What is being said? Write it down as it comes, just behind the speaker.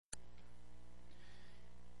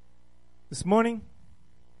This morning,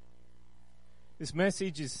 this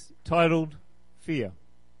message is titled Fear.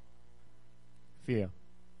 Fear.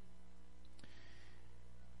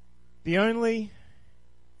 The only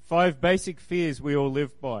 5 basic fears we all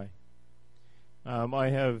live by. I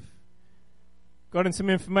have gotten some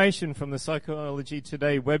information from the Psychology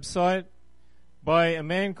Today website by a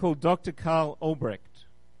man called Dr. Carl Albrecht,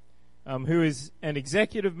 who is an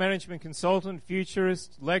executive management consultant,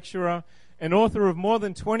 futurist, lecturer, and author of more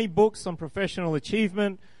than 20 books on professional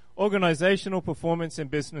achievement, organizational performance, and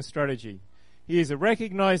business strategy. He is a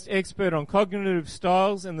recognized expert on cognitive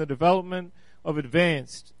styles and the development of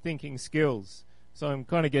advanced thinking skills. So I'm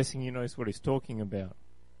kind of guessing he knows what he's talking about.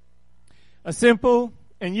 A simple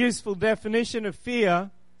and useful definition of fear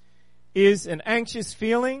is an anxious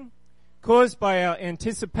feeling caused by our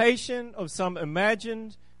anticipation of some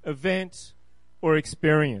imagined event or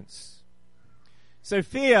experience. So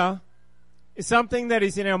fear is something that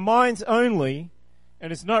is in our minds only,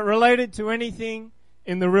 and it's not related to anything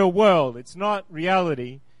in the real world. It's not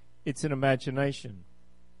reality, it's an imagination.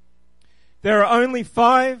 There are only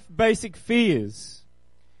 5 basic fears,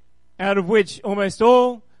 out of which almost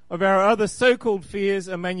all of our other so-called fears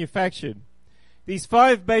are manufactured. These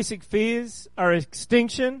 5 basic fears are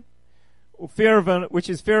extinction, or which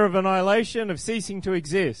is fear of annihilation, of ceasing to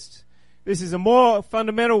exist. This is a more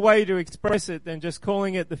fundamental way to express it than just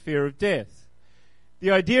calling it the fear of death.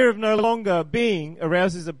 The idea of no longer being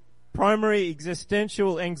arouses a primary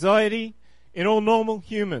existential anxiety in all normal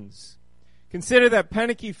humans. Consider that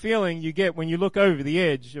panicky feeling you get when you look over the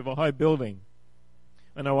edge of a high building.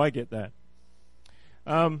 I know I get that.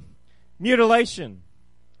 Mutilation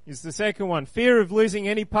is the second one. Fear of losing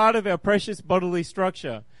any part of our precious bodily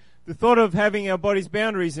structure. The thought of having our body's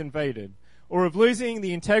boundaries invaded, or of losing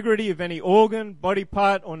the integrity of any organ, body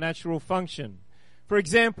part, or natural function. For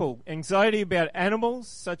example, anxiety about animals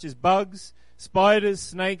such as bugs, spiders,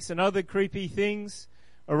 snakes, and other creepy things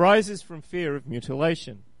arises from fear of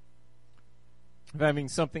mutilation, of having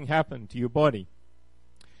something happen to your body.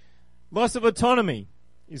 Loss of autonomy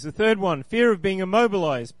is the third one. Fear of being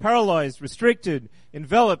immobilized, paralyzed, restricted,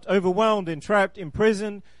 enveloped, overwhelmed, entrapped,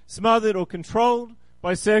 imprisoned, smothered, or controlled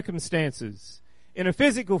by circumstances. In a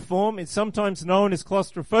physical form, it's sometimes known as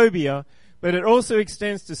claustrophobia, but it also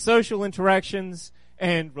extends to social interactions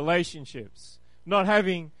and relationships, not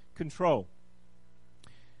having control.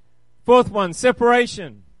 Fourth one,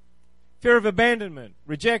 separation, fear of abandonment,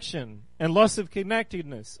 rejection, and loss of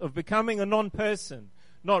connectedness, of becoming a non-person,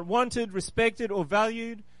 not wanted, respected, or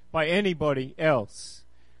valued by anybody else.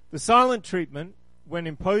 The silent treatment, when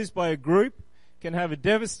imposed by a group, can have a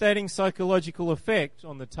devastating psychological effect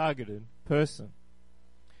on the targeted person.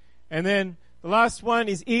 And then the last one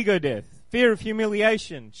is ego death, fear of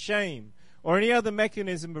humiliation, shame, or any other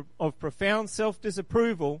mechanism of profound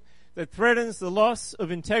self-disapproval that threatens the loss of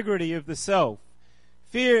integrity of the self.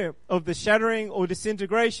 Fear of the shattering or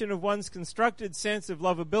disintegration of one's constructed sense of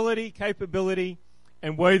lovability, capability,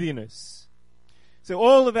 and worthiness. So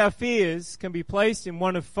all of our fears can be placed in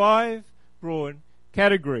one of 5 broad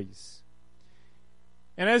categories.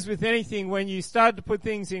 And as with anything, when you start to put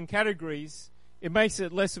things in categories, it makes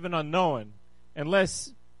it less of an unknown and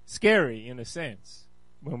less scary in a sense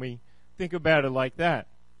when we think about it like that.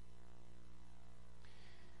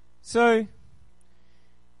 So,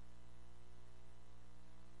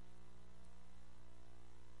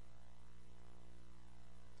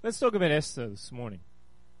 let's talk about Esther this morning.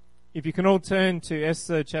 If you can all turn to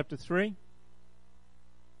Esther chapter 3,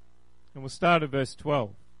 and we'll start at verse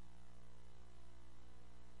 12.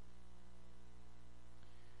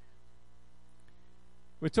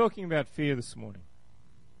 We're talking about fear this morning.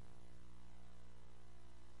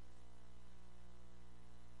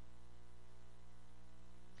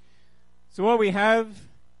 So what we have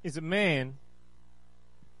is a man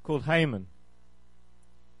called Haman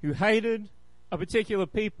who hated a particular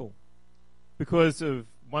people because of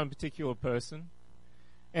one particular person,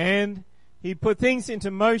 and he put things into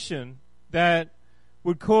motion that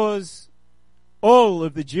would cause all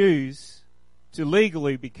of the Jews to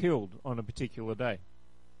legally be killed on a particular day.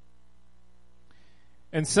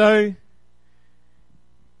 And so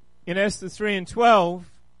in Esther 3 and 12,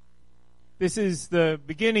 this is the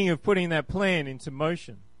beginning of putting that plan into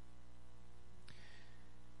motion.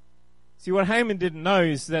 See, what Haman didn't know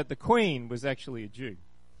is that the queen was actually a Jew.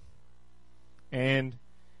 And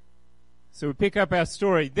so we pick up our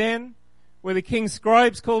story. Then were the king's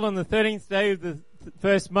scribes called on the 13th day of the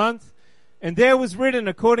first month, and there was written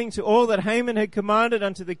according to all that Haman had commanded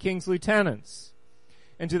unto the king's lieutenants,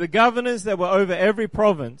 and to the governors that were over every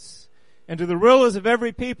province, and to the rulers of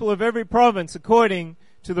every people of every province according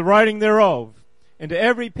to the writing thereof, and to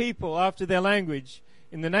every people after their language.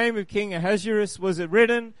 In the name of King Ahasuerus was it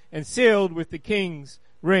written and sealed with the king's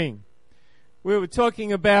ring. We were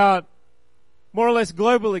talking about more or less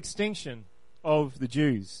global extinction of the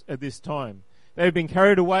Jews at this time. They had been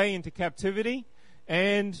carried away into captivity,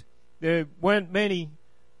 and there weren't many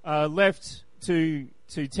left to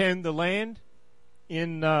tend the land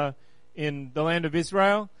in the land of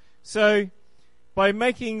Israel. So, by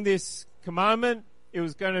making this commandment, it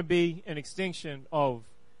was going to be an extinction of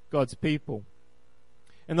God's people.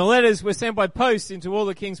 And the letters were sent by post into all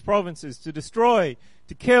the king's provinces to destroy,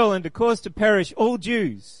 to kill, and to cause to perish all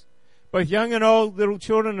Jews, both young and old, little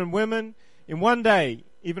children and women, in one day,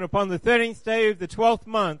 even upon the 13th day of the 12th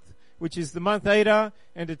month, which is the month Adar,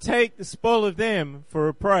 and to take the spoil of them for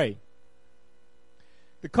a prey.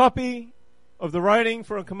 The copy of the writing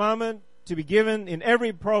for a commandment to be given in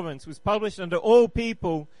every province was published unto all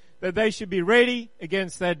people, that they should be ready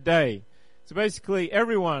against that day. So basically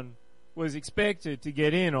everyone was expected to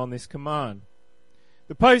get in on this command.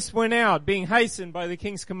 The post went out, being hastened by the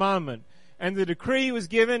king's commandment, and the decree was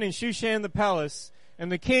given in Shushan the palace,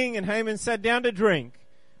 and the king and Haman sat down to drink.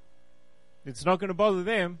 It's not going to bother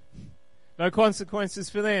them. No consequences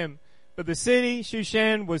for them. But the city,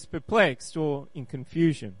 Shushan, was perplexed or in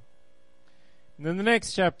confusion. And then the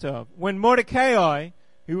next chapter. When Mordecai,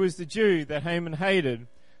 who was the Jew that Haman hated,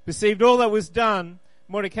 perceived all that was done,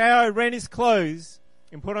 Mordecai rent his clothes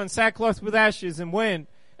and put on sackcloth with ashes and went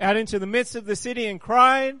out into the midst of the city and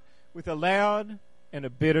cried with a loud and a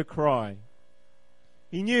bitter cry.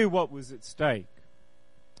 He knew what was at stake.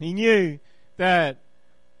 He knew that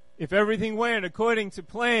if everything went according to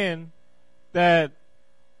plan, that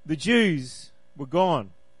the Jews were gone.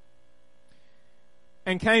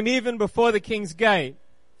 And came even before the king's gate,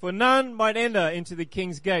 for none might enter into the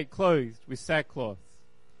king's gate clothed with sackcloth.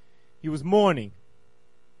 He was mourning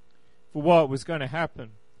for what was going to happen.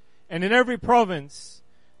 And in every province,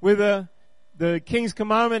 where the king's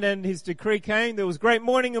commandment and his decree came, there was great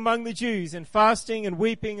mourning among the Jews, and fasting and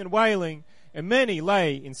weeping and wailing, and many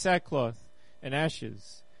lay in sackcloth and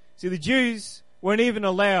ashes. See, the Jews weren't even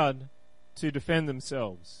allowed to defend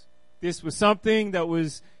themselves. This was something that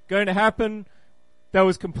was going to happen that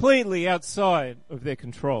was completely outside of their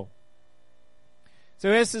control. So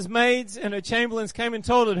Esther's maids and her chamberlains came and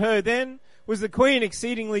told it her. Then was the queen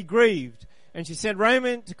exceedingly grieved, and she sent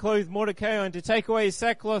raiment to clothe Mordecai and to take away his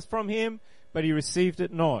sackcloth from him, but he received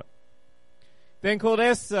it not. Then called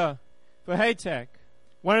Esther for Hatak,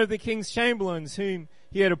 one of the king's chamberlains, whom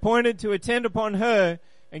he had appointed to attend upon her,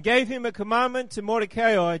 and gave him a commandment to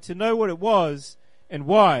Mordecai to know what it was and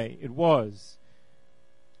why it was.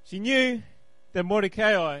 She knew that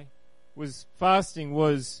Mordecai was fasting,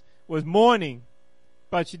 was mourning,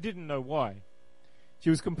 but she didn't know why. She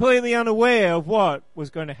was completely unaware of what was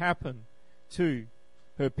going to happen to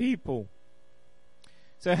her people.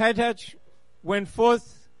 So Hatak went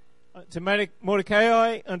forth to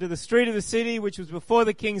Mordecai unto the street of the city, which was before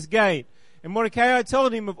the king's gate. And Mordecai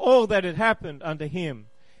told him of all that had happened unto him,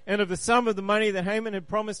 and of the sum of the money that Haman had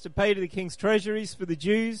promised to pay to the king's treasuries for the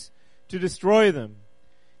Jews to destroy them.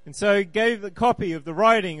 And so he gave the copy of the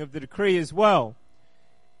writing of the decree as well.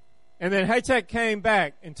 And then Hatak came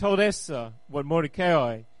back and told Esther what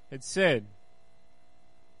Mordecai had said.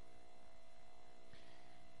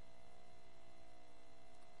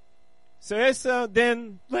 So Esther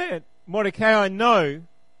then let Mordecai know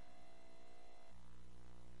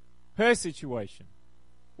her situation,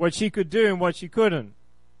 what she could do and what she couldn't,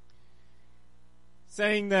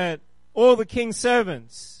 saying that all the king's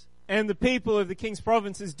servants and the people of the king's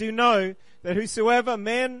provinces do know that whosoever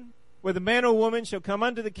man, whether man or woman, shall come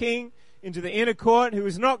unto the king into the inner court who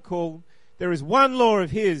is not called, there is one law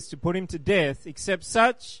of his to put him to death, except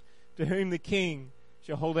such to whom the king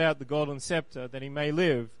shall hold out the golden scepter, that he may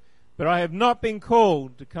live. But I have not been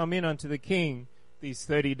called to come in unto the king these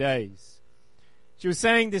 30 days. She was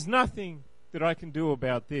saying, there's nothing that I can do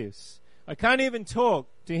about this. I can't even talk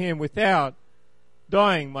to him without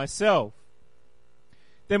dying myself.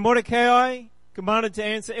 Then Mordecai commanded to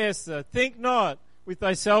answer Esther, think not with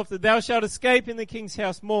thyself that thou shalt escape in the king's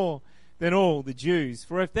house more than all the Jews.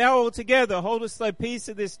 For if thou altogether holdest thy peace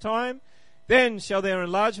at this time, then shall their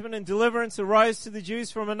enlargement and deliverance arise to the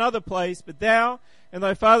Jews from another place, but thou and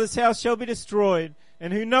thy father's house shall be destroyed,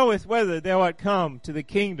 and who knoweth whether thou art come to the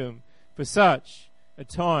kingdom for such a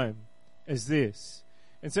time as this.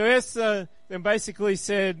 And so Esther then basically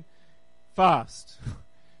said, fast.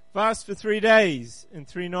 Fast for 3 days and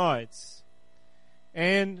 3 nights.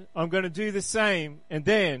 And I'm going to do the same, and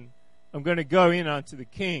then I'm going to go in unto the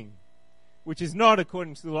king, which is not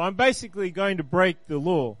according to the law. I'm basically going to break the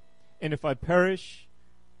law. And if I perish,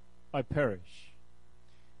 I perish.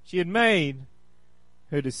 She had made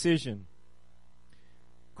her decision.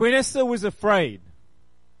 Queen Esther was afraid,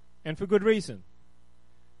 and for good reason.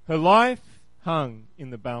 Her life hung in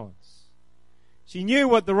the balance. She knew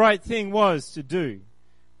what the right thing was to do,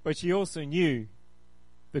 but she also knew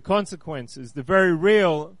the consequences, the very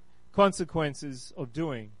real consequences of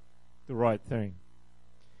doing the right thing.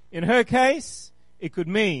 In her case, it could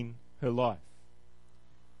mean her life.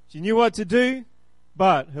 She knew what to do,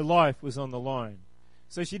 but her life was on the line.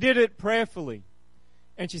 So she did it prayerfully.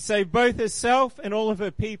 And she saved both herself and all of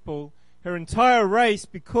her people, her entire race,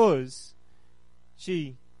 because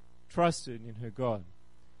she trusted in her God.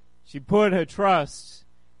 She put her trust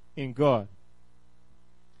in God.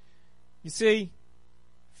 You see,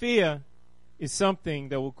 fear is something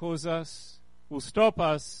that will stop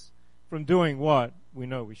us from doing what we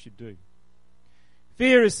know we should do.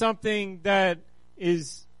 Fear is something that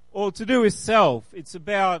is all to do with self. It's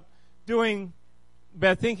about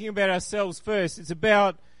thinking about ourselves first. It's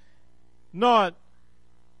about not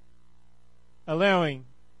allowing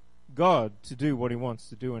God to do what He wants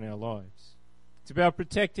to do in our lives. It's about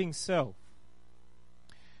protecting self.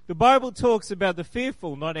 The Bible talks about the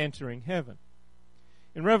fearful not entering heaven.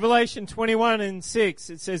 In Revelation 21:6,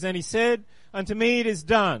 it says, "And He said, Unto me it is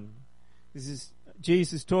done." This is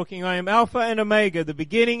Jesus talking. "I am Alpha and Omega, the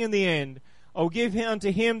beginning and the end. I will give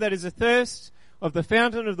unto him that is athirst of the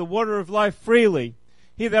fountain of the water of life freely.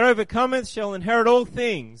 He that overcometh shall inherit all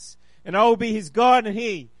things, and I will be his God, and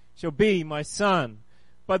he shall be my son.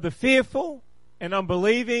 But the fearful and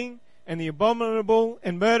unbelieving and the abominable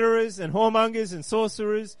and murderers and whoremongers and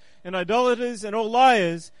sorcerers and idolaters and all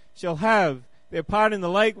liars shall have their part in the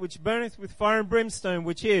lake which burneth with fire and brimstone,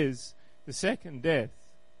 which is the second death."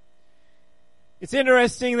 It's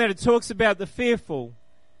interesting that it talks about the fearful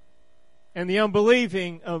and the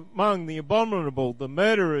unbelieving among the abominable, the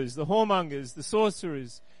murderers, the whoremongers, the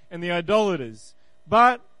sorcerers, and the idolaters.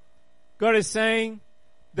 But God is saying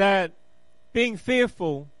that being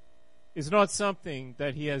fearful is not something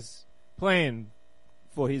that He has planned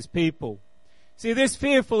for His people. See, this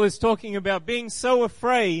fearful is talking about being so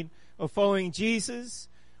afraid of following Jesus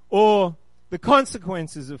or the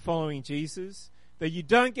consequences of following Jesus that you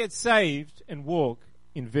don't get saved and walk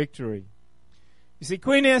in victory. You see,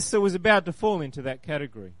 Queen Esther was about to fall into that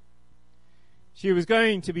category. She was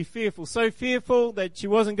going to be fearful, so fearful that she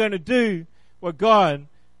wasn't going to do what God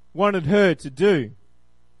wanted her to do.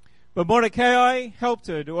 But Mordecai helped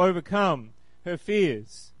her to overcome her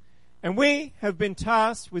fears. And we have been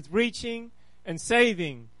tasked with reaching and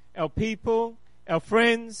saving our people, our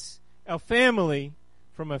friends, our family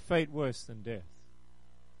from a fate worse than death.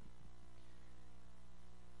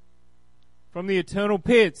 From the eternal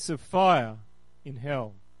pits of fire in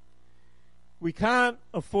hell. We can't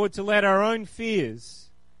afford to let our own fears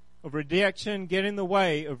of rejection get in the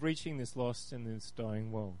way of reaching this lost and this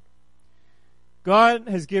dying world. God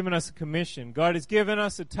has given us a commission. God has given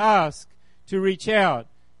us a task to reach out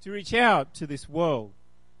to this world.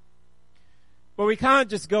 But we can't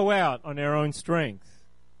just go out on our own strength.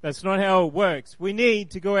 That's not how it works. We need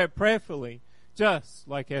to go out prayerfully, just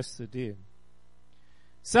like Esther did.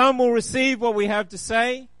 Some will receive what we have to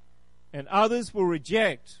say, and others will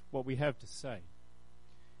reject what we have to say.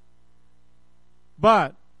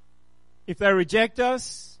 But if they reject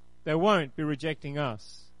us, they won't be rejecting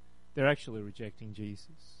us. They're actually rejecting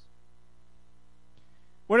Jesus.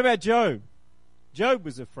 What about Job? Job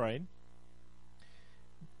was afraid.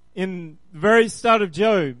 In the very start of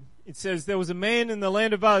Job, it says, "There was a man in the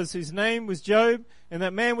land of Uz whose name was Job, and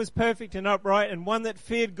that man was perfect and upright, and one that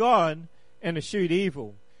feared God and eschewed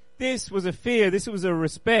evil." This was a fear, this was a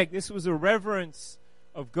respect, this was a reverence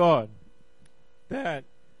of God. That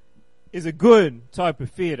is a good type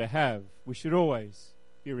of fear to have. We should always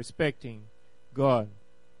be respecting God.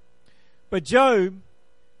 But Job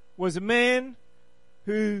was a man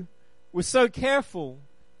who was so careful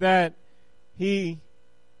that he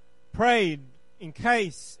prayed in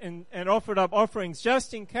case and offered up offerings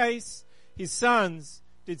just in case his sons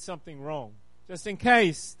did something wrong, just in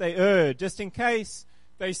case they erred, just in case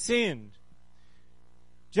they sinned.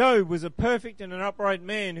 Job was a perfect and an upright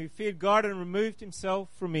man who feared God and removed himself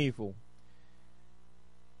from evil.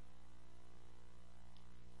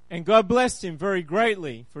 And God blessed him very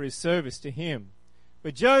greatly for his service to Him.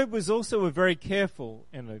 But Job was also a very careful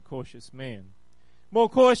and a cautious man, more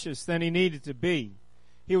cautious than he needed to be.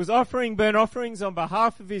 He was offering burnt offerings on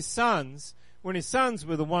behalf of his sons when his sons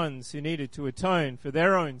were the ones who needed to atone for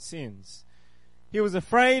their own sins. He was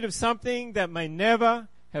afraid of something that may never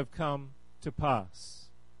have come to pass.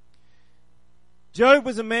 Job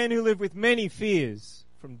was a man who lived with many fears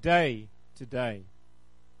from day to day.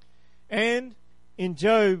 And in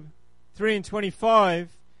Job 3:25,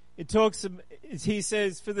 he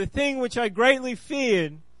says, "For the thing which I greatly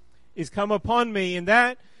feared is come upon me, and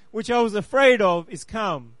that which I was afraid of is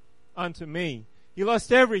come unto me." He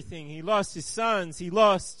lost everything. He lost his sons. He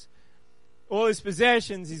lost all his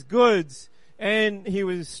possessions, his goods, and he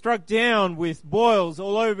was struck down with boils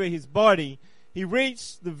all over his body. He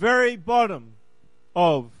reached the very bottom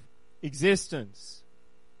of existence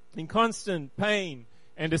in constant pain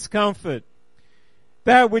and discomfort.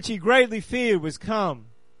 That which he greatly feared was come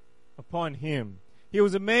upon him. He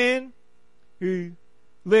was a man who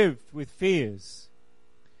lived with fears.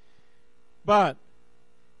 But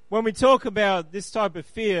when we talk about this type of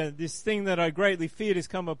fear, this thing that I greatly feared has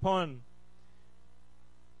come upon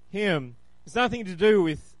him, it's nothing to do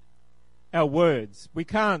with our words. We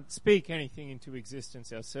can't speak anything into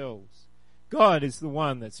existence ourselves. God is the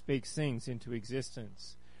one that speaks things into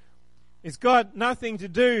existence. It's got nothing to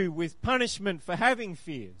do with punishment for having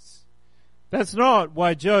fears. That's not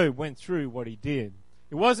why Job went through what he did.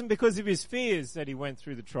 It wasn't because of his fears that he went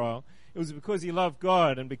through the trial. It was because he loved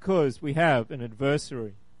God and because we have an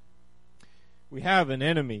adversary. We have an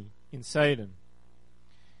enemy in Satan.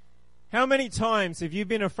 How many times have you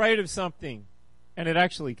been afraid of something and it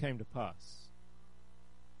actually came to pass?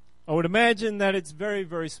 I would imagine that it's very,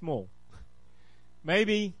 very small.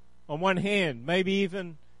 Maybe on one hand, maybe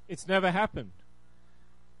even it's never happened.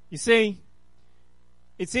 You see,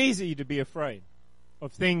 it's easy to be afraid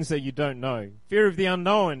of things that you don't know. Fear of the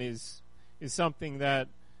unknown is something that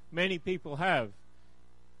many people have.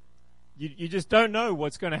 You just don't know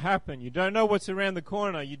what's going to happen. You don't know what's around the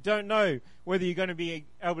corner. You don't know whether you're going to be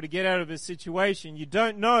able to get out of a situation. You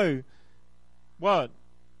don't know what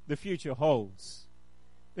the future holds.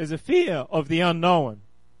 There's a fear of the unknown.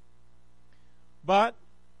 But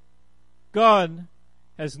God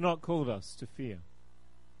has not called us to fear.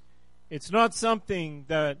 It's not something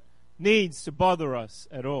that needs to bother us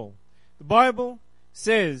at all. The Bible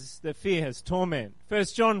says that fear has torment.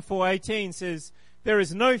 1 John 4:18 says, "There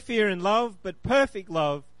is no fear in love, but perfect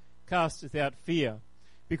love casteth out fear,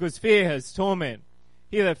 because fear has torment.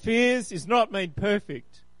 He that fears is not made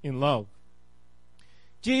perfect in love."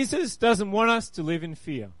 Jesus doesn't want us to live in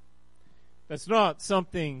fear. That's not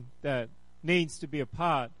something that needs to be a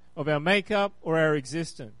part of our makeup or our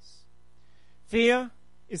existence. Fear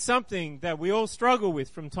is something that we all struggle with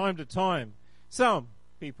from time to time. Some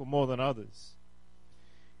people more than others.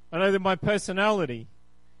 I know that my personality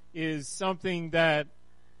is something that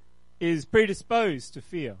is predisposed to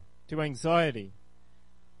fear, to anxiety.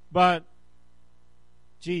 But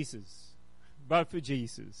for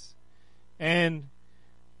Jesus. And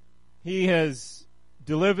He has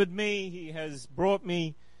delivered me. He has brought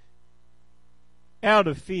me out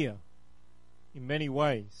of fear in many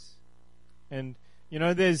ways. And,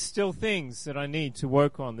 there's still things that I need to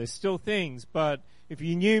work on. There's still things, but if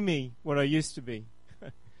you knew me what I used to be,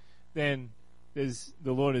 then the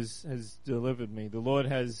Lord has delivered me. The Lord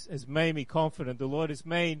has made me confident. The Lord has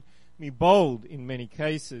made me bold in many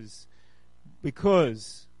cases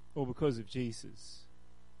because of Jesus.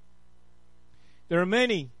 There are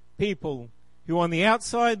many people who on the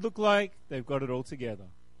outside look like they've got it all together.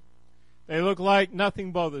 They look like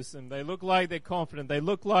nothing bothers them. They look like they're confident. They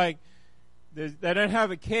look like they don't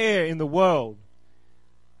have a care in the world.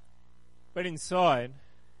 But inside,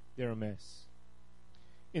 they're a mess.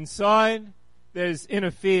 Inside, there's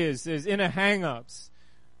inner fears, there's inner hang-ups,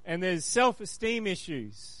 and there's self-esteem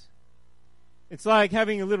issues. It's like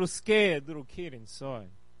having a little scared little kid inside.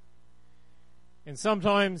 And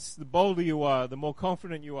sometimes the bolder you are, the more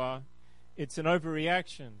confident you are, it's an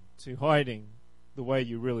overreaction to hiding the way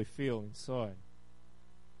you really feel inside.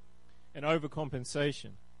 An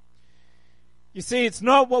overcompensation. You see, it's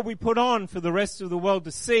not what we put on for the rest of the world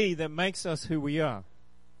to see that makes us who we are.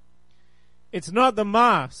 It's not the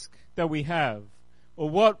mask that we have or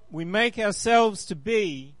what we make ourselves to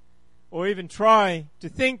be or even try to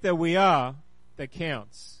think that we are that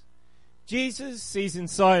counts. Jesus sees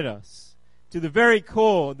inside us to the very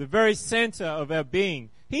core, the very center of our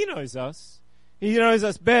being. He knows us. He knows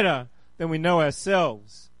us better than we know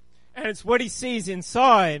ourselves. And it's what He sees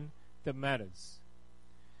inside that matters.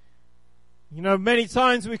 Many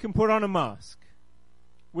times we can put on a mask.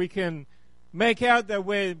 We can make out that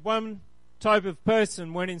we're one type of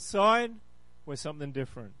person when inside we're something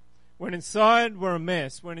different. When inside we're a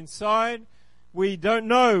mess. When inside we don't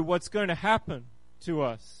know what's going to happen to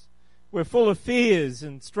us. We're full of fears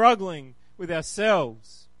and struggling with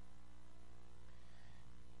ourselves.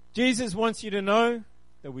 Jesus wants you to know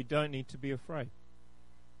that we don't need to be afraid.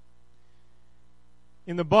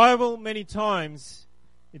 In the Bible, many times,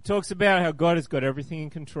 it talks about how God has got everything in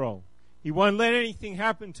control. He won't let anything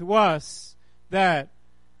happen to us that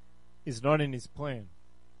is not in His plan.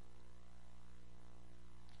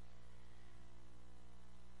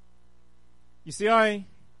 You see,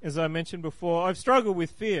 as I mentioned before, I've struggled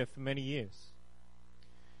with fear for many years.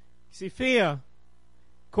 You see, fear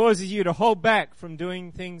causes you to hold back from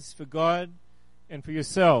doing things for God and for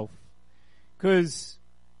yourself because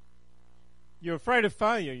you're afraid of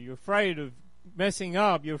failure, you're afraid of messing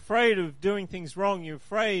up, you're afraid of doing things wrong, you're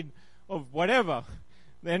afraid of whatever,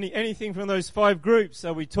 anything from those 5 groups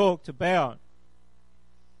that we talked about.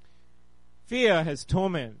 Fear has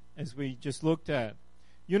torment, as we just looked at.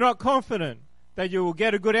 You're not confident that you will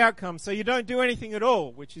get a good outcome, so you don't do anything at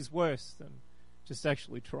all, which is worse than just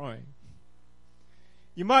actually trying.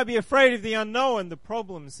 You might be afraid of the unknown, the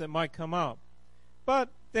problems that might come up. But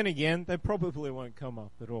then again, they probably won't come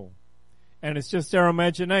up at all. And it's just our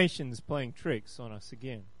imaginations playing tricks on us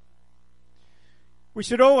again. We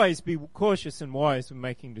should always be cautious and wise when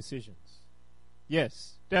making decisions.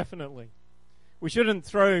 Yes, definitely. We shouldn't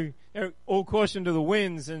throw all caution to the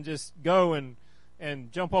winds and just go and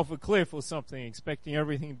jump off a cliff or something, expecting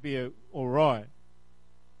everything to be all right.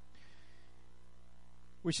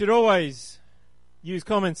 We should always use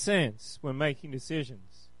common sense when making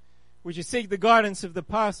decisions. We should seek the guidance of the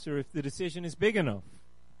pastor if the decision is big enough.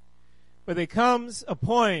 But there comes a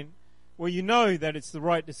point where you know that it's the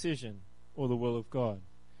right decision or the will of God.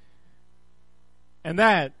 And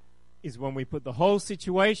that is when we put the whole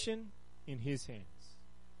situation in His hands.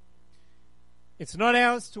 It's not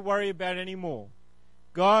ours to worry about anymore.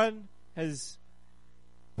 God has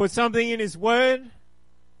put something in His Word.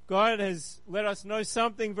 God has let us know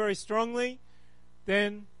something very strongly.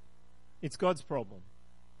 Then it's God's problem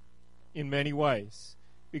in many ways,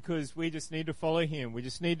 because we just need to follow Him. We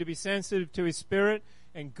just need to be sensitive to His Spirit,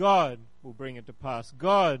 and God will bring it to pass.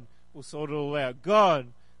 God will sort it all out. God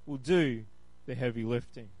will do the heavy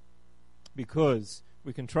lifting, because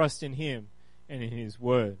we can trust in Him and in His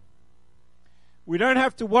Word. We don't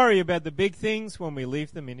have to worry about the big things when we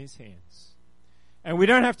leave them in His hands. And we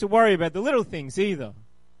don't have to worry about the little things either.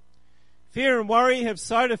 Fear and worry have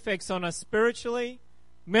side effects on us spiritually,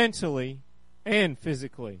 mentally, and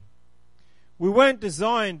physically. We weren't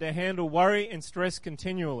designed to handle worry and stress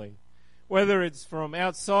continually, whether it's from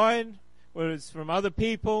outside, whether it's from other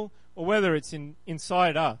people, or whether it's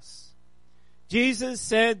inside us. Jesus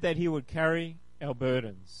said that He would carry our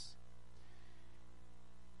burdens.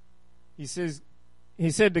 He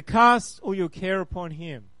said to cast all your care upon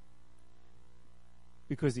Him,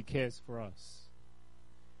 because He cares for us.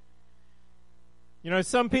 You know,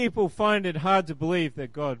 some people find it hard to believe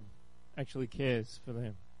that God actually cares for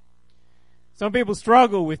them. Some people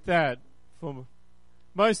struggle with that for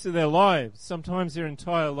most of their lives, sometimes their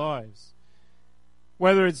entire lives.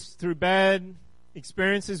 Whether it's through bad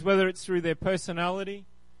experiences, whether it's through their personality,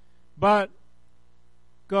 but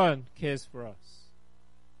God cares for us.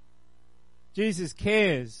 Jesus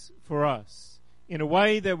cares for us in a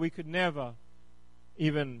way that we could never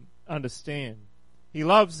even understand. He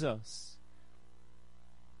loves us.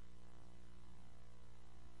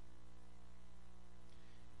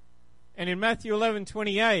 And in Matthew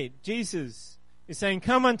 11:28, Jesus is saying,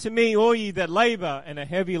 "Come unto me, all ye that labor and are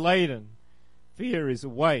heavy laden." Fear is a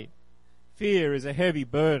weight. Fear is a heavy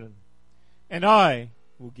burden. "And I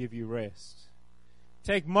will give you rest.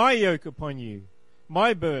 Take my yoke upon you,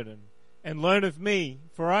 my burden, and learn of me,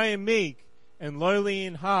 for I am meek and lowly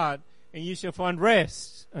in heart, and you shall find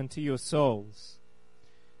rest unto your souls."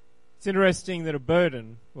 It's interesting that a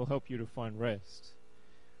burden will help you to find rest.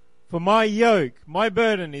 "For my yoke, my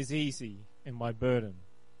burden is easy, and my burden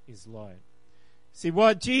is light." See,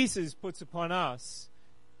 what Jesus puts upon us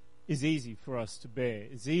is easy for us to bear.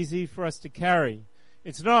 It's easy for us to carry.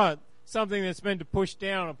 It's not something that's meant to push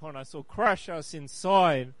down upon us or crush us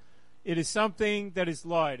inside. It is something that is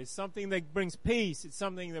light. It's something that brings peace. It's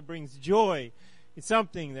something that brings joy. It's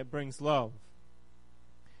something that brings love.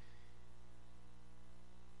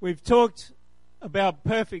 We've talked about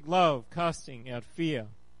perfect love casting out fear.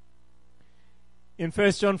 In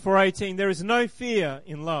 1 John 4:18, there is no fear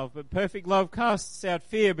in love, but perfect love casts out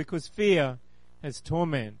fear, because fear has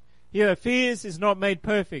torment. He that fears is not made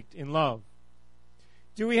perfect in love.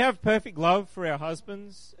 Do we have perfect love for our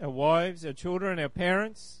husbands, our wives, our children, our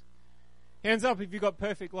parents? Hands up if you've got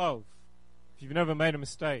perfect love, if you've never made a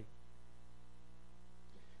mistake.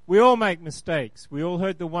 We all make mistakes. We all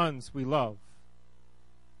hurt the ones we love.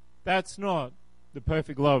 That's not the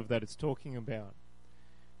perfect love that it's talking about.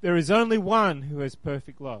 There is only one who has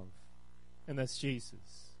perfect love, and that's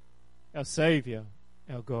Jesus, our Savior,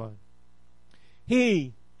 our God.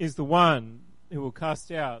 He is the one who will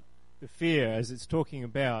cast out the fear as it's talking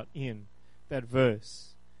about in that verse,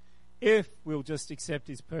 if we'll just accept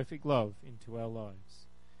his perfect love into our lives.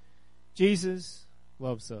 Jesus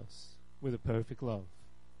loves us with a perfect love.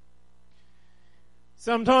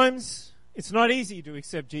 Sometimes it's not easy to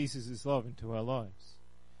accept Jesus' love into our lives.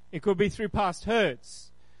 It could be through past hurts,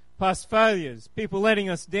 past failures, people letting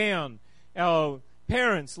us down, our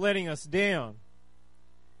parents letting us down.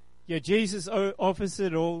 Yet Jesus offers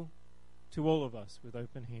it all to all of us with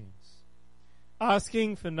open hands,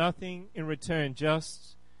 asking for nothing in return,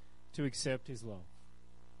 just to accept his love.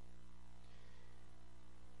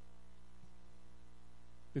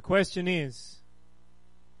 The question is,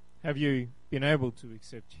 have you been able to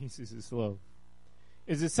accept Jesus' love?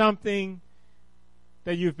 Is it something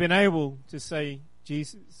that you've been able to say,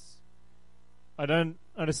 Jesus, I don't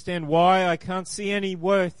understand why, I can't see any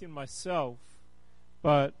worth in myself,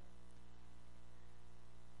 but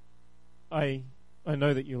I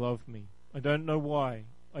know that you love me. I don't know why.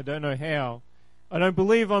 I don't know how. I don't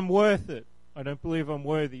believe I'm worth it. I don't believe I'm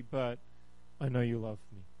worthy, but I know you love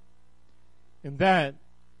me. And that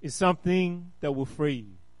is something that will free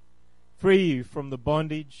you. Free you from the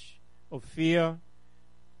bondage of fear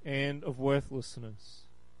and of worthlessness.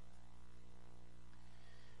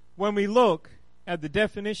 When we look at the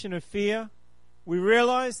definition of fear, we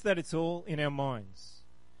realize that it's all in our minds.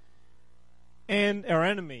 And our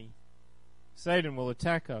enemy, Satan, will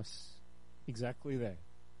attack us exactly there.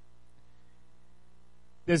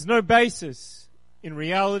 There's no basis in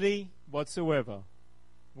reality whatsoever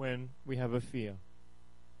when we have a fear.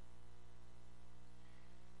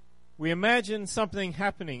 We imagine something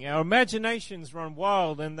happening. Our imaginations run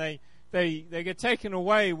wild and they get taken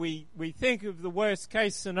away. We think of the worst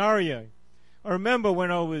case scenario. I remember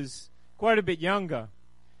when I was quite a bit younger,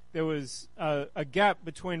 there was a gap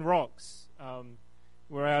between rocks.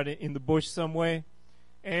 We're out in the bush somewhere,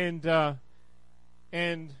 and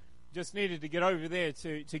just needed to get over there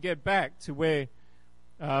to get back to where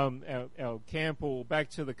our camp or back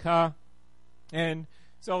to the car. And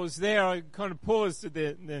so I was there. I kind of paused at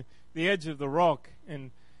the edge of the rock,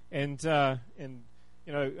 and you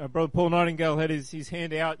know, Brother Paul Nightingale had his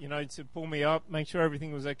hand out, you know, to pull me up, make sure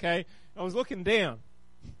everything was okay. I was looking down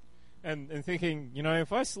and thinking, you know,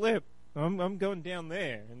 if I slip, I'm going down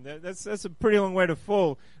there, and that's a pretty long way to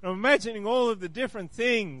fall. And I'm imagining all of the different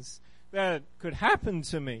things that could happen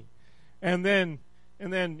to me, and then you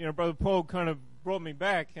know, Brother Paul kind of brought me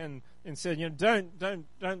back and said, you know,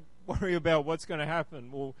 don't worry about what's going to happen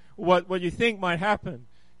or what you think might happen.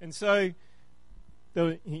 And so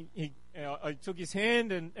I took his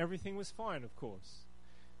hand, and everything was fine, of course.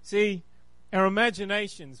 See, our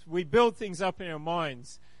imaginations, we build things up in our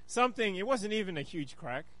minds. Something, it wasn't even a huge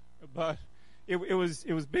crack, but it was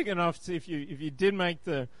big enough to, if you did make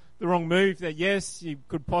the wrong move, that yes, you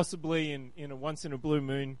could possibly in a once in a blue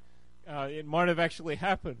moon, it might have actually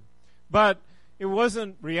happened. But it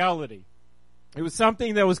wasn't reality. It was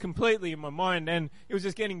something that was completely in my mind, and it was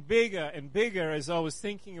just getting bigger and bigger as I was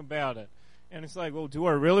thinking about it. And it's like, well, do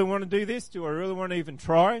I really want to do this? Do I really want to even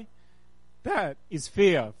try? That is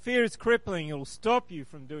fear. Fear is crippling. It'll stop you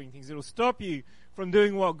from doing things. It'll stop you from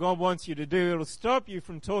doing what God wants you to do. It'll stop you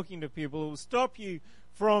from talking to people. It'll stop you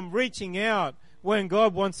from reaching out when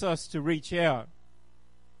God wants us to reach out.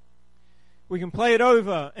 We can play it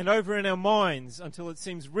over and over in our minds until it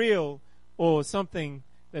seems real or something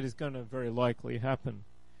that is going to very likely happen.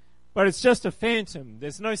 But it's just a phantom.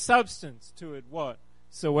 There's no substance to it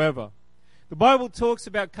whatsoever. The Bible talks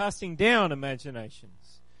about casting down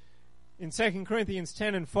imaginations. In 2 Corinthians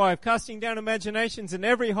 10 and 5, casting down imaginations and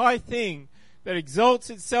every high thing that exalts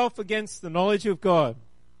itself against the knowledge of God.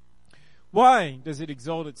 Why does it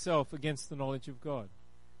exalt itself against the knowledge of God?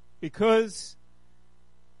 Because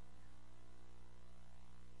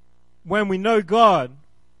when we know God,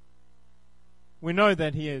 we know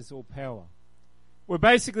that He has all power. We're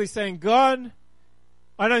basically saying, God,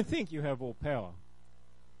 I don't think you have all power.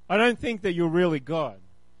 I don't think that you're really God.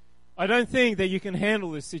 I don't think that you can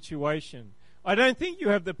handle this situation. I don't think you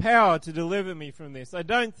have the power to deliver me from this. I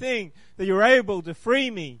don't think that you're able to free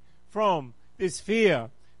me from this fear.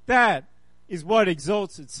 That is what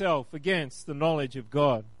exalts itself against the knowledge of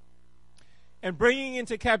God. And bringing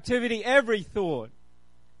into captivity every thought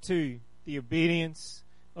to the obedience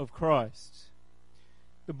of Christ.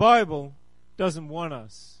 The Bible doesn't want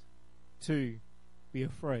us to be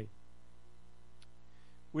afraid.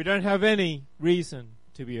 We don't have any reason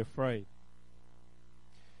to be afraid.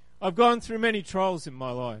 I've gone through many trials in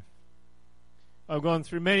my life. I've gone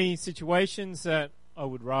through many situations that I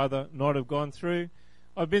would rather not have gone through.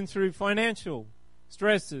 I've been through financial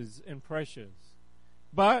stresses and pressures.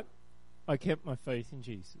 But I kept my faith in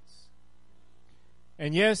Jesus.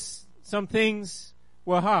 And yes, some things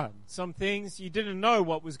were hard. Some things you didn't know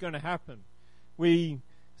what was going to happen. We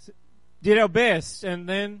did our best, and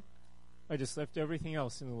then I just left everything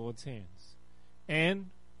else in the Lord's hands. And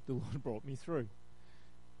the Lord brought me through.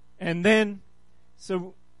 And then,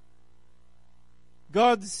 so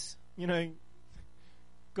God's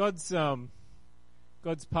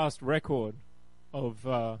past record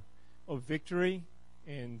of victory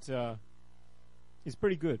and is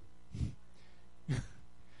pretty good.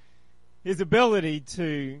 His ability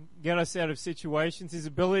to get us out of situations, His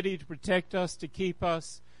ability to protect us, to keep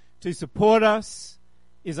us, to support us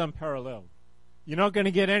is unparalleled. You're not going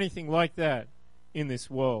to get anything like that in this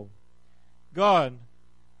world. God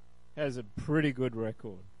has a pretty good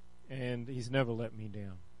record, and He's never let me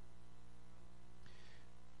down.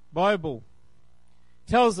 Bible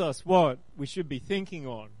tells us what we should be thinking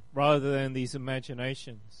on rather than these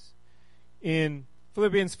imaginations. In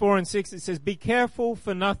Philippians 4 and 6 it says, be careful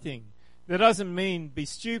for nothing. That doesn't mean be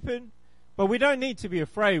stupid, but we don't need to be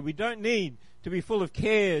afraid. We don't need to be full of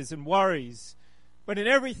cares and worries. But in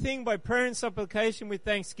everything by prayer and supplication with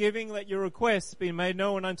thanksgiving, let your requests be made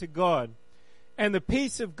known unto God. And the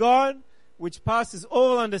peace of God, which passes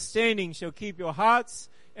all understanding, shall keep your hearts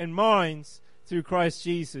and minds through Christ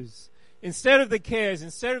Jesus. Instead of the cares,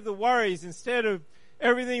 instead of the worries, instead of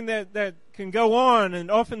everything that can go on and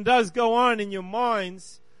often does go on in your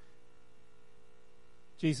minds,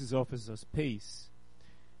 Jesus offers us peace.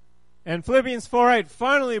 And Philippians 4:8,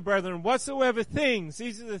 finally, brethren, whatsoever things,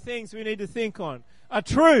 these are the things we need to think on, are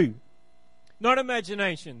true, not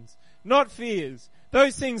imaginations, not fears.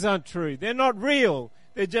 Those things aren't true. They're not real.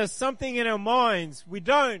 They're just something in our minds. We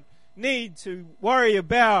don't need to worry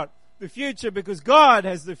about the future because God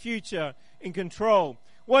has the future in control.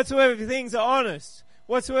 Whatsoever things are honest,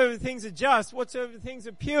 whatsoever things are just, whatsoever things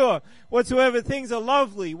are pure, whatsoever things are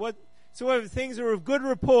lovely, whatsoever things are of good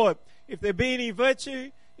report, if there be any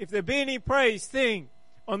virtue, if there be any praise, think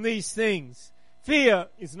on these things. Fear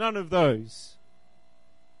is none of those.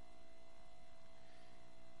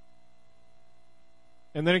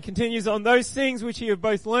 And then it continues, on those things which ye have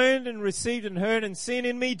both learned and received and heard and seen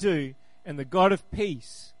in me do, and the God of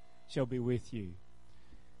peace shall be with you.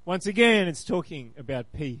 Once again, it's talking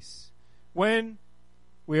about peace. When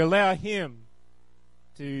we allow Him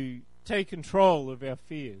to take control of our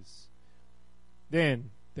fears, then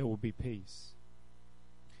there will be peace.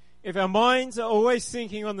 If our minds are always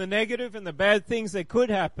thinking on the negative and the bad things that could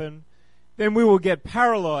happen, then we will get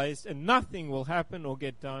paralyzed and nothing will happen or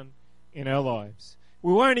get done in our lives.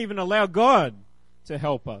 We won't even allow God to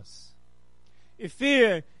help us. If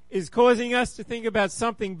fear is causing us to think about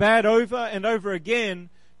something bad over and over again,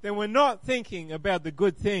 then we're not thinking about the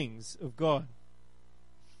good things of God.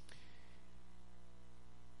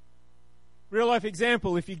 Real life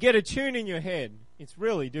example, if you get a tune in your head, it's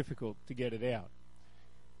really difficult to get it out.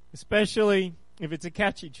 Especially if it's a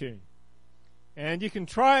catchy tune. And you can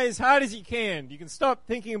try as hard as you can. You can stop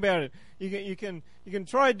thinking about it. You can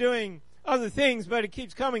try doing other things, but it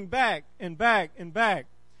keeps coming back and back and back.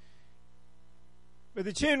 But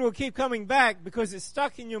the tune will keep coming back because it's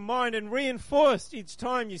stuck in your mind and reinforced each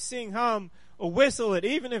time you sing, hum, or whistle it,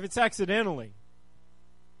 even if it's accidentally.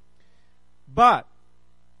 But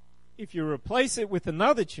if you replace it with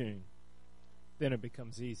another tune, then it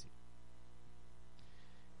becomes easy.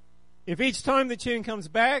 If each time the tune comes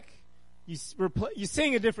back, you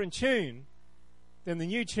sing a different tune, then the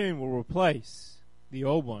new tune will replace the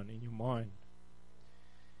old one in your mind.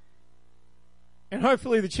 And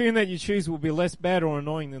hopefully the tune that you choose will be less bad or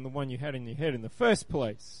annoying than the one you had in your head in the first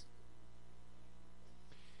place.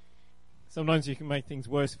 Sometimes you can make things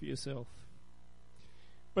worse for yourself.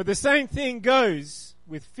 But the same thing goes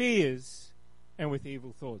with fears and with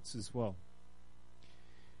evil thoughts as well.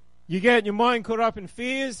 You get your mind caught up in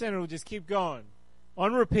fears and it'll just keep going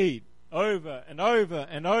on repeat over and over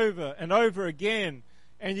and over and over again.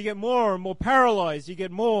 And you get more and more paralyzed. You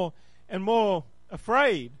get more and more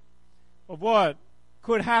afraid of what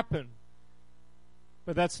could happen.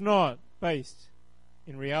 But that's not based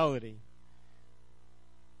in reality.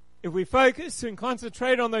 If we focus and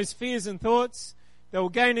concentrate on those fears and thoughts, they will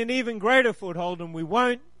gain an even greater foothold and we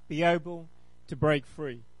won't be able to break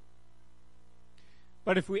free.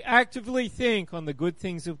 But if we actively think on the good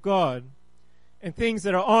things of God and things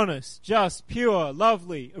that are honest, just, pure,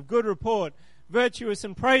 lovely, of good report, virtuous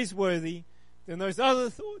and praiseworthy, then those other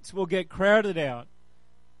thoughts will get crowded out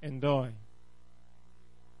and die.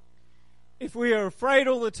 If we are afraid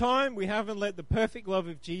all the time, we haven't let the perfect love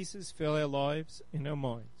of Jesus fill our lives and our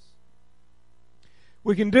minds.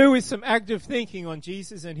 We can do with some active thinking on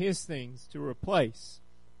Jesus and His things to replace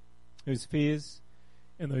those fears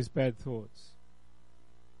and those bad thoughts.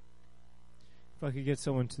 If I could get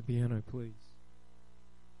someone to the piano, please.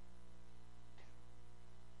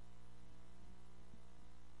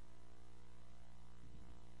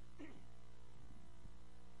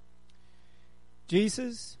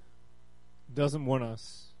 Jesus doesn't want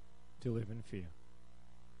us to live in fear.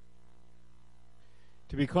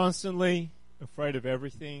 To be constantly afraid of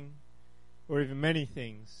everything, or even many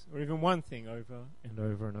things, or even one thing over and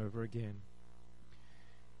over and over again.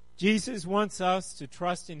 Jesus wants us to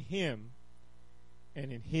trust in Him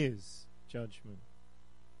and in His judgment.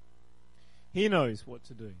 He knows what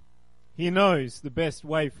to do. He knows the best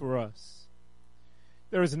way for us.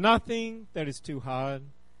 There is nothing that is too hard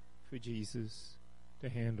for Jesus to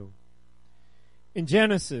handle. In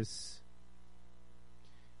Genesis,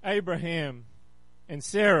 Abraham and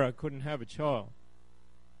Sarah couldn't have a child.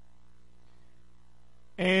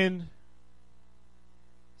 And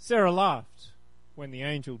Sarah laughed when the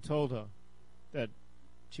angel told her that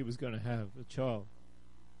she was going to have a child.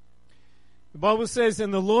 The Bible says,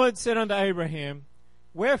 "And the Lord said unto Abraham,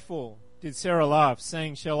 Wherefore did Sarah laugh,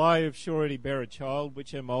 saying, Shall I of surety bear a child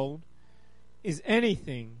which am old? Is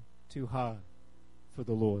anything too hard for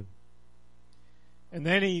the Lord?" And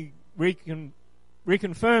then he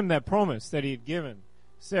reconfirmed that promise that he had given.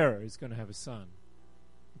 Sarah is going to have a son,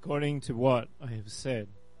 according to what I have said.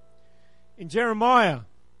 In Jeremiah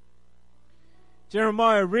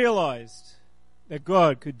realized that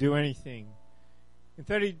God could do anything.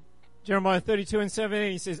 In Jeremiah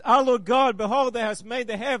 32:17, he says, "Ah, Lord God, behold, thou hast made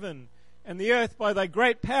the heaven and the earth by thy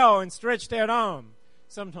great power and stretched out arm."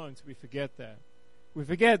 Sometimes we forget that. We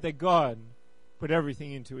forget that God put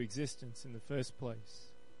everything into existence in the first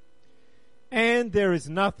place. "And there is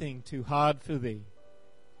nothing too hard for thee."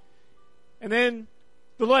 And then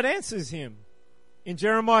the Lord answers him in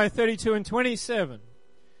Jeremiah 32:27,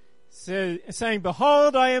 saying,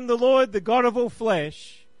 "Behold, I am the Lord, the God of all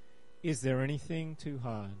flesh. Is there anything too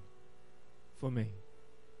hard for me?"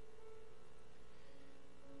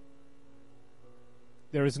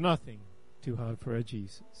 There is nothing too hard for our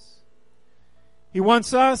Jesus. He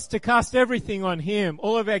wants us to cast everything on Him,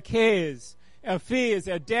 all of our cares, our fears,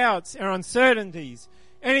 our doubts, our uncertainties,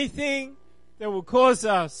 anything that will cause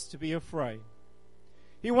us to be afraid.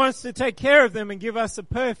 He wants to take care of them and give us a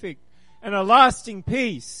perfect and a lasting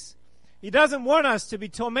peace. He doesn't want us to be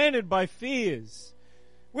tormented by fears.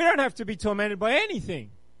 We don't have to be tormented by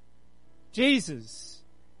anything. Jesus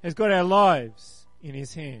has got our lives in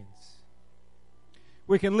His hands.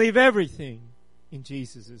 We can leave everything in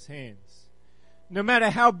Jesus' hands. No matter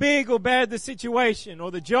how big or bad the situation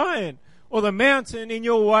or the giant or the mountain in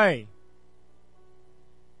your way,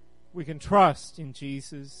 we can trust in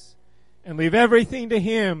Jesus and leave everything to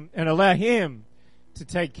Him and allow Him to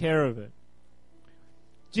take care of it.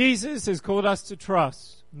 Jesus has called us to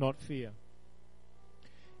trust, not fear.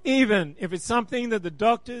 Even if it's something that the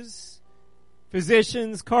doctors,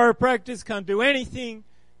 physicians, chiropractors can't do anything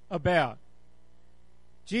about.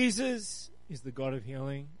 Jesus is the God of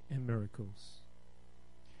healing and miracles.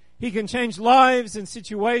 He can change lives and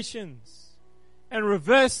situations and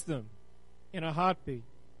reverse them in a heartbeat.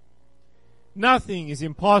 Nothing is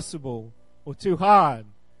impossible or too hard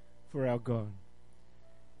for our God.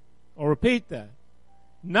 I'll repeat that.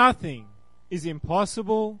 Nothing is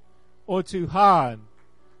impossible or too hard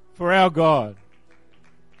for our God.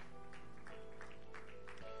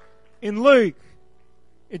 In Luke,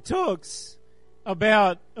 it talks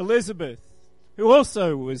about Elizabeth, who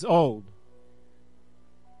also was old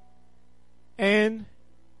and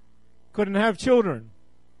couldn't have children,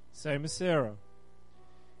 same as Sarah.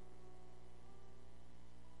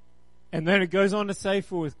 And then it goes on to say,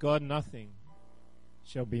 "For with God nothing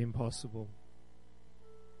shall be impossible."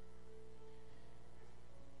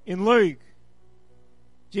 In Luke,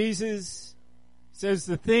 Jesus says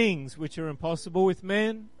the things which are impossible with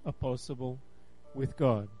men are possible with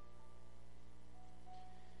God.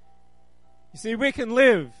 You see, we can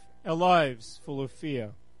live our lives full of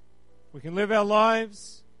fear. We can live our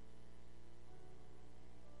lives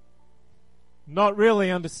not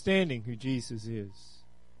really understanding who Jesus is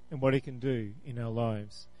and what He can do in our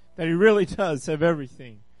lives. That He really does have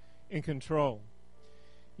everything in control.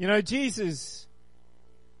 You know, Jesus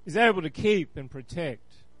is able to keep and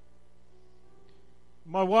protect.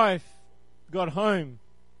 My wife got home,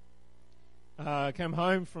 came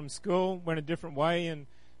home from school, went a different way, and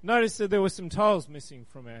noticed that there were some tiles missing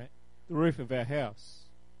from the roof of our house.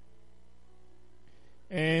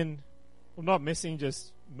 And, well, not missing,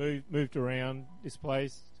 just moved around,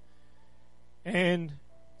 displaced. And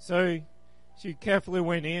so she carefully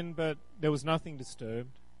went in, but there was nothing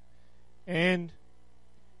disturbed, and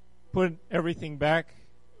put everything back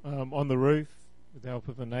on the roof with the help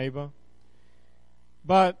of a neighbour.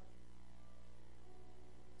 But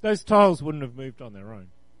those tiles wouldn't have moved on their own.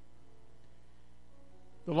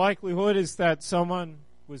 The likelihood is that someone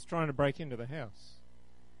was trying to break into the house.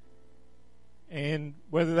 And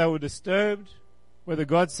whether they were disturbed, whether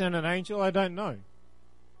God sent an angel, I don't know.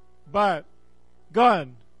 But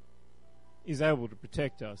God is able to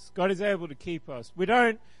protect us. God is able to keep us. We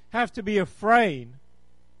don't have to be afraid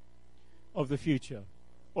of the future,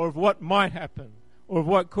 or of what might happen, or of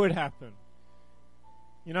what could happen.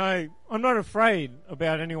 You know, I'm not afraid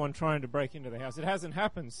about anyone trying to break into the house. It hasn't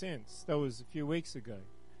happened since. That was a few weeks ago.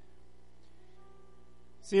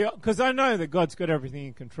 See, because I know that God's got everything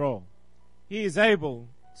in control. He is able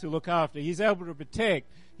to look after. He's able to protect.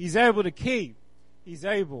 He's able to keep. He's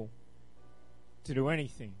able to do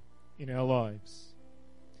anything in our lives.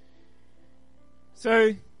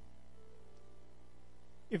 So,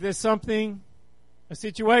 if there's something, a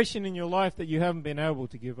situation in your life that you haven't been able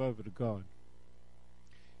to give over to God,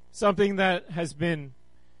 something that has been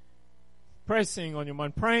pressing on your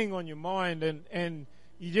mind, preying on your mind, and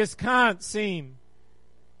you just can't seem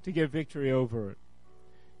to get victory over it.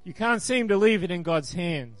 You can't seem to leave it in God's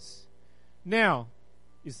hands. Now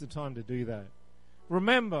is the time to do that.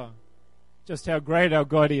 Remember just how great our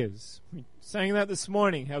God is. We sang that this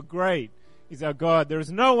morning, how great is our God. There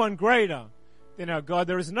is no one greater than our God.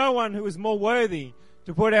 There is no one who is more worthy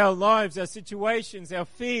to put our lives, our situations, our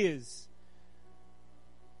fears,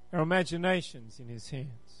 our imaginations in His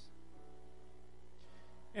hands.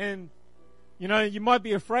 And, you know, you might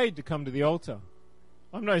be afraid to come to the altar.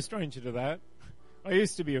 I'm no stranger to that. I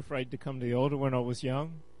used to be afraid to come to the altar when I was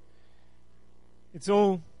young. It's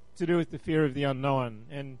all to do with the fear of the unknown,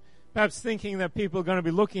 and perhaps thinking that people are going to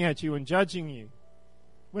be looking at you and judging you.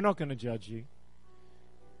 We're not going to judge you.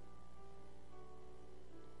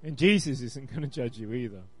 And Jesus isn't going to judge you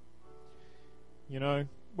either. You know,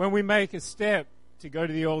 when we make a step to go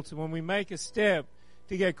to the altar, when we make a step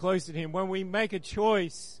to get closer to Him, when we make a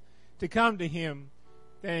choice to come to Him,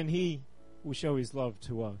 then He will show His love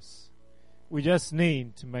to us. We just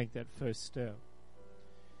need to make that first step.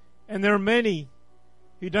 And there are many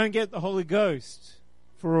who don't get the Holy Ghost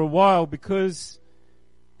for a while because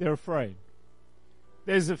they're afraid.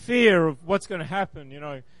 There's a fear of what's going to happen, you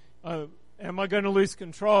know. Am I going to lose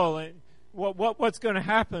control? And what's going to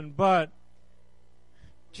happen? But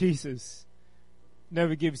Jesus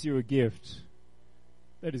never gives you a gift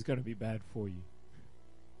that is going to be bad for you.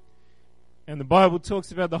 And the Bible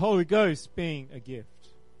talks about the Holy Ghost being a gift.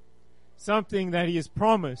 Something that He has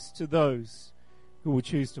promised to those who will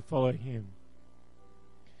choose to follow Him.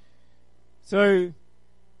 So,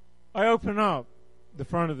 I open up the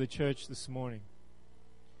front of the church this morning.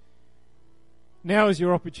 Now is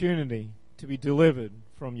your opportunity to be delivered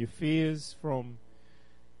from your fears, from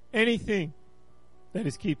anything that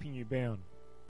is keeping you bound.